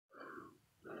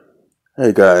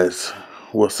Hey guys,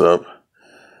 what's up?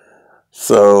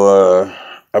 So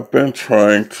I've been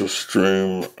trying to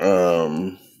stream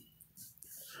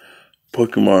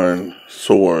Pokemon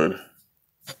Sword,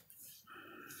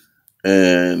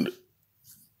 and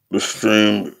the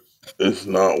stream is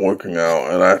not working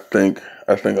out, and I think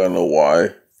I know why.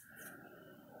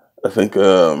 I think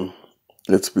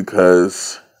it's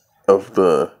because of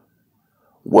the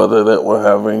weather that we're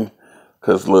having.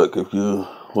 Cause look, if you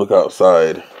look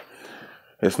outside,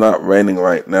 it's not raining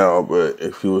right now, but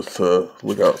if you was to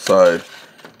look outside,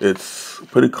 it's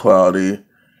pretty cloudy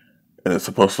and it's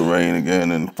supposed to rain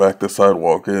again. In fact, the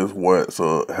sidewalk is wet,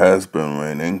 so it has been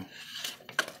raining.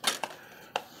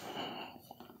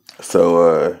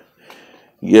 So,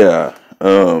 yeah,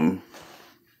 I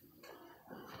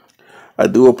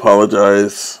do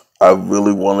apologize. I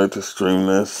really wanted to stream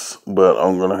this, but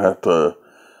I'm gonna have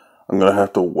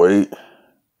to wait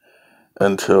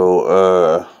until,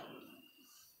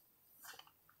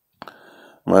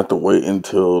 I'm gonna have to wait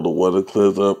until the weather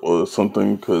clears up or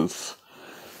something, because,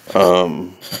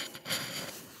 um,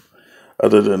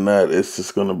 other than that, it's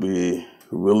just gonna be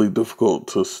really difficult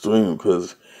to stream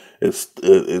because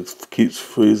it keeps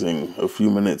freezing a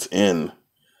few minutes in.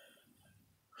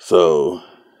 So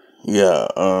yeah,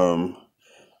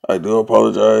 I do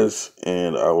apologize,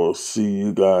 and I will see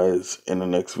you guys in the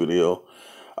next video.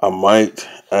 I might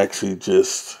actually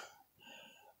just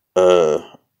uh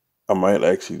I might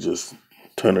actually just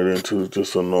turn it into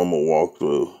just a normal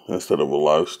walkthrough instead of a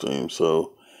live stream.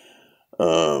 So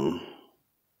um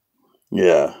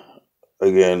yeah,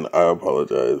 again, I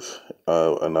apologize,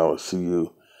 and I will see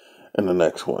you in the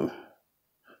next one.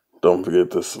 Don't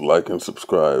forget to like and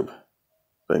subscribe.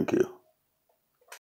 Thank you.